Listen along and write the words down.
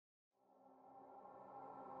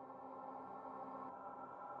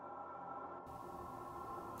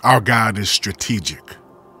Our God is strategic.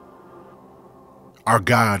 Our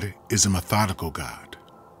God is a methodical God.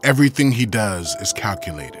 Everything he does is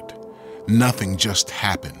calculated. Nothing just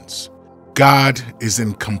happens. God is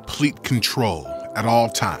in complete control at all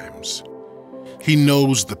times. He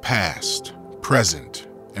knows the past, present,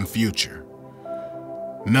 and future.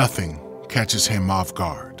 Nothing catches him off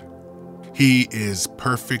guard. He is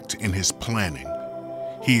perfect in his planning.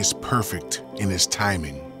 He is perfect in his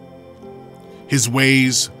timing. His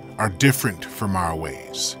ways are different from our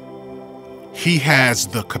ways. He has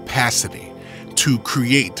the capacity to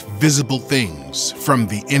create visible things from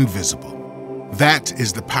the invisible. That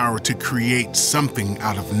is the power to create something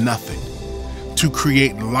out of nothing, to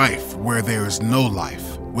create life where there is no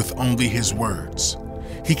life with only his words.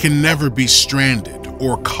 He can never be stranded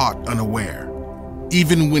or caught unaware.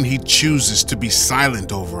 Even when he chooses to be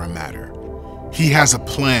silent over a matter, he has a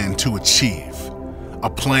plan to achieve, a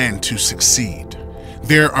plan to succeed.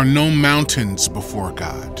 There are no mountains before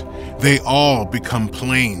God. They all become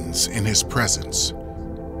plains in his presence.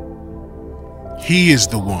 He is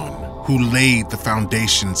the one who laid the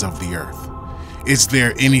foundations of the earth. Is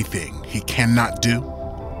there anything he cannot do?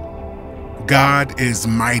 God is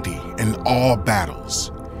mighty in all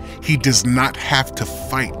battles. He does not have to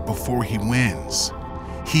fight before he wins.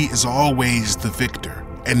 He is always the victor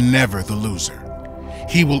and never the loser.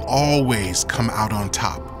 He will always come out on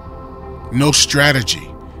top. No strategy,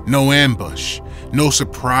 no ambush, no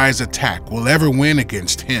surprise attack will ever win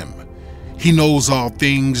against him. He knows all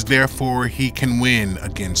things, therefore he can win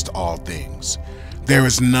against all things. There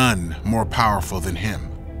is none more powerful than him.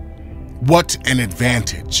 What an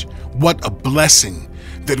advantage, what a blessing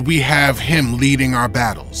that we have him leading our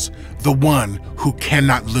battles, the one who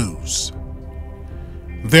cannot lose.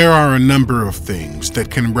 There are a number of things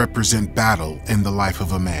that can represent battle in the life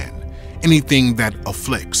of a man. Anything that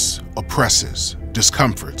afflicts, oppresses,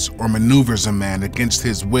 discomforts, or maneuvers a man against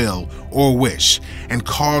his will or wish and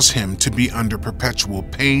cause him to be under perpetual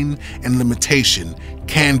pain and limitation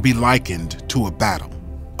can be likened to a battle.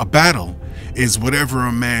 A battle is whatever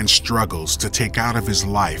a man struggles to take out of his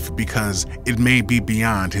life because it may be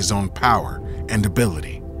beyond his own power and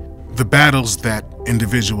ability. The battles that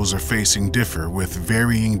individuals are facing differ with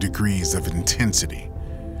varying degrees of intensity.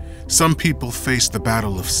 Some people face the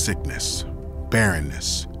battle of sickness,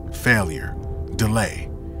 barrenness, failure, delay,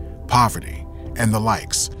 poverty, and the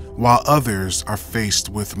likes, while others are faced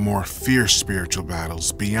with more fierce spiritual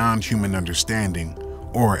battles beyond human understanding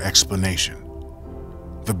or explanation.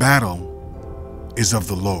 The battle is of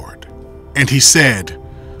the Lord. And he said,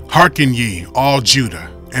 "Hearken ye, all Judah,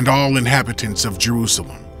 and all inhabitants of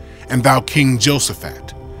Jerusalem, and thou King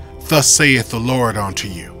Josaphat, thus saith the Lord unto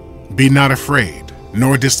you, Be not afraid,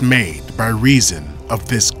 nor dismayed by reason of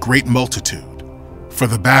this great multitude, for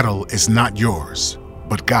the battle is not yours,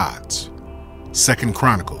 but God's." 2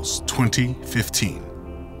 Chronicles 20:15.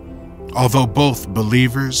 Although both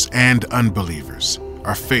believers and unbelievers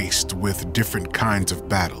are faced with different kinds of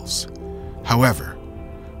battles, however,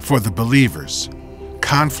 for the believers,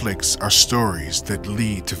 conflicts are stories that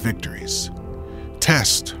lead to victories.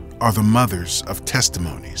 Tests are the mothers of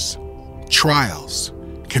testimonies. Trials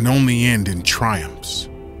can only end in triumphs,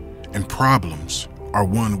 and problems are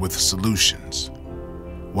won with solutions.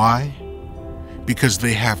 Why? Because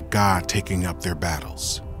they have God taking up their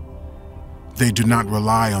battles. They do not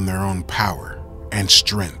rely on their own power and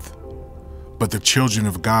strength, but the children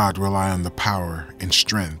of God rely on the power and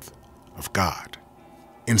strength of God.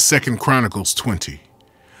 In 2 Chronicles 20,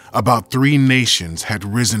 about 3 nations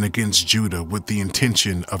had risen against Judah with the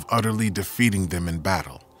intention of utterly defeating them in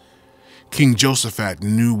battle. King Josaphat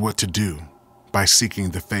knew what to do by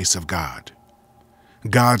seeking the face of God.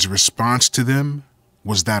 God's response to them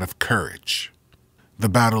was that of courage. The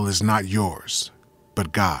battle is not yours,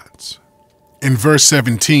 but God's. In verse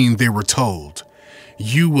 17, they were told,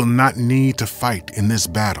 "You will not need to fight in this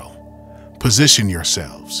battle. Position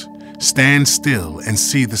yourselves. Stand still and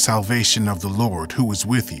see the salvation of the Lord who is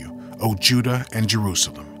with you, O Judah and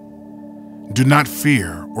Jerusalem. Do not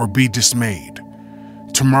fear or be dismayed.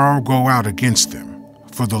 Tomorrow go out against them,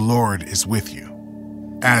 for the Lord is with you."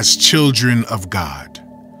 As children of God,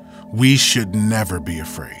 we should never be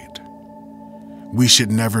afraid. We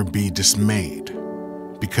should never be dismayed,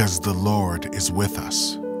 because the Lord is with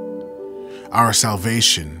us. Our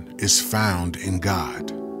salvation is found in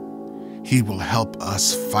God. He will help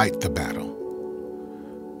us fight the battle.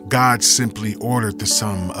 God simply ordered the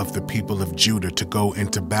sum of the people of Judah to go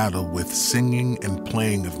into battle with singing and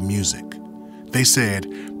playing of music. They said,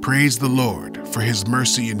 "Praise the Lord, for his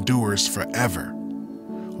mercy endures forever,"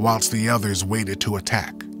 whilst the others waited to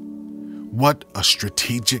attack. What a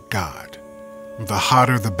strategic God. The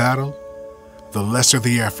hotter the battle, the lesser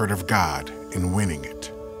the effort of God in winning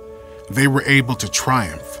it. They were able to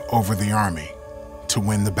triumph over the army to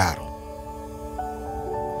win the battle.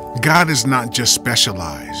 God is not just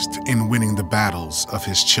specialized in winning the battles of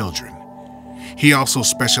his children. He also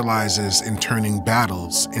specializes in turning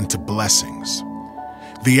battles into blessings.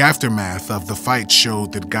 The aftermath of the fight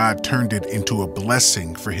showed that God turned it into a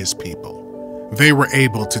blessing for his people. They were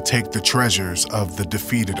able to take the treasures of the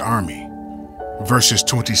defeated army. Verses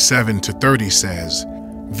 27 to 30 says,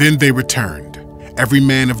 "Then they returned, every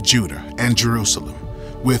man of Judah and Jerusalem,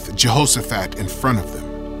 with Jehoshaphat in front of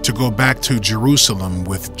them, to go back to Jerusalem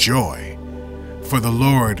with joy, for the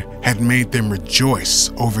Lord had made them rejoice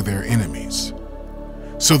over their enemies.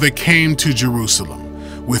 So they came to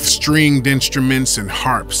Jerusalem with stringed instruments and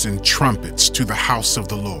harps and trumpets to the house of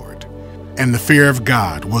the Lord. And the fear of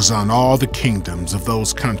God was on all the kingdoms of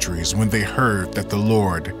those countries when they heard that the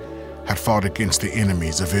Lord had fought against the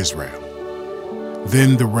enemies of Israel.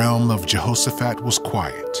 Then the realm of Jehoshaphat was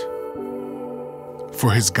quiet,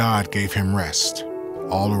 for his God gave him rest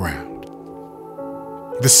all around."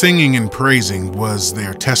 The singing and praising was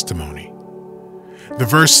their testimony. The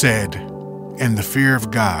verse said, "And the fear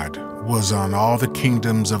of God was on all the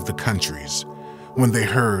kingdoms of the countries when they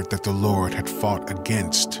heard that the Lord had fought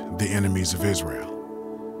against the enemies of Israel."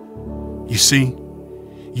 You see,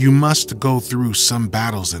 you must go through some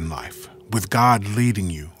battles in life with God leading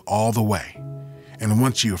you all the way. And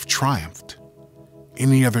once you have triumphed,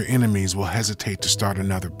 any other enemies will hesitate to start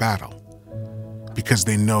another battle because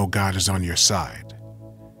they know God is on your side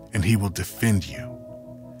and he will defend you.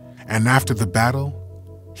 And after the battle,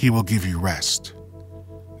 he will give you rest.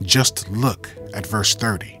 Just look at verse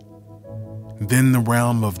 30. "Then the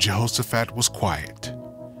realm of Jehoshaphat was quiet,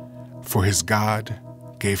 for his God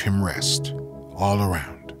gave him rest all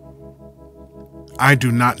around." I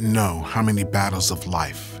do not know how many battles of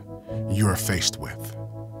life you are faced with,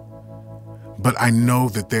 but I know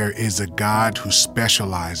that there is a God who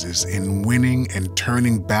specializes in winning and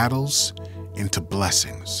turning battles into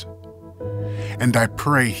blessings. And I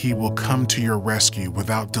pray he will come to your rescue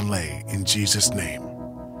without delay in Jesus' name.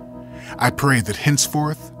 I pray that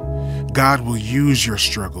henceforth, God will use your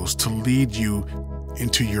struggles to lead you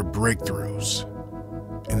into your breakthroughs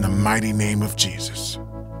in the mighty name of Jesus.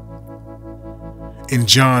 In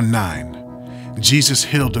John 9, Jesus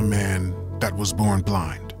healed a man that was born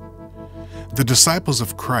blind. The disciples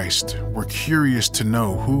of Christ were curious to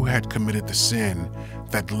know who had committed the sin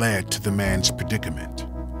that led to the man's predicament.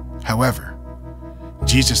 However,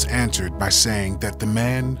 Jesus answered by saying that the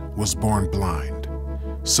man was born blind,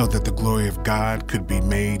 so that the glory of God could be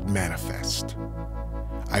made manifest.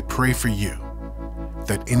 I pray for you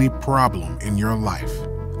that any problem in your life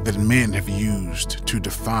that men have used to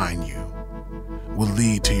define you will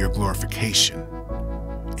lead to your glorification.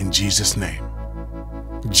 In Jesus' name.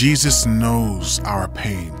 Jesus knows our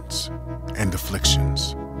pains and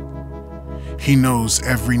afflictions. He knows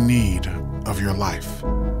every need of your life.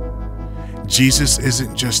 Jesus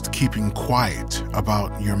isn't just keeping quiet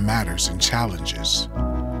about your matters and challenges.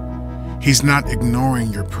 He's not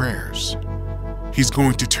ignoring your prayers. He's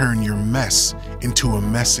going to turn your mess into a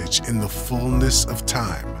message in the fullness of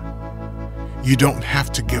time. You don't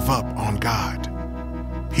have to give up on God.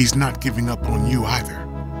 He's not giving up on you either.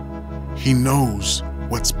 He knows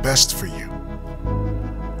what's best for you.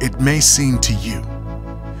 It may seem to you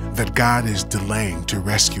that God is delaying to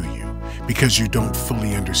rescue you because you don't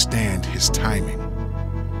fully understand his timing.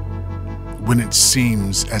 When it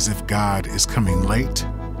seems as if God is coming late,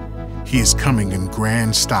 he is coming in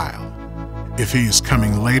grand style. If he is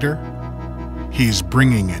coming later, he is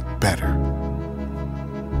bringing it better.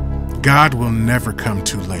 God will never come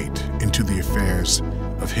too late into the affairs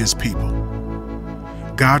of his people.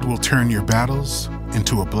 God will turn your battles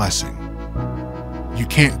into a blessing. You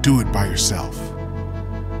can't do it by yourself.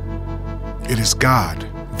 It is God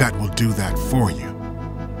that will do that for you.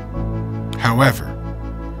 However,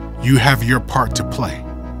 you have your part to play.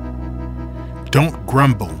 Don't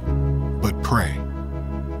grumble, but pray.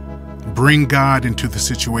 Bring God into the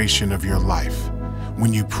situation of your life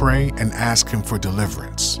when you pray and ask him for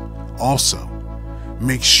deliverance. Also,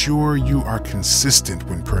 make sure you are consistent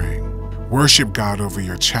when praying. Worship God over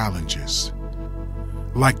your challenges.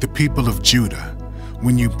 Like the people of Judah,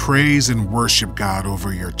 when you praise and worship God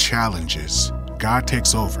over your challenges, God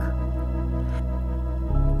takes over.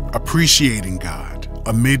 Appreciating God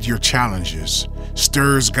amid your challenges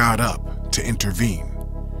stirs God up to intervene.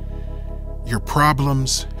 Your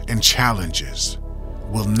problems and challenges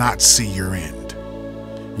will not see your end.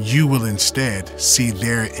 You will instead see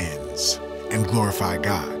their ends and glorify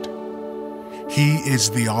God. He is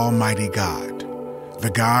the Almighty God the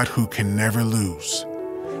God who can never lose,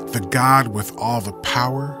 the God with all the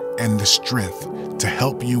power and the strength to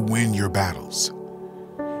help you win your battles.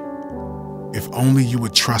 If only you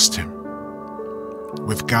would trust him.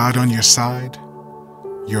 With God on your side,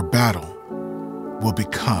 your battle will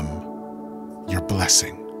become your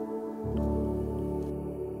blessing.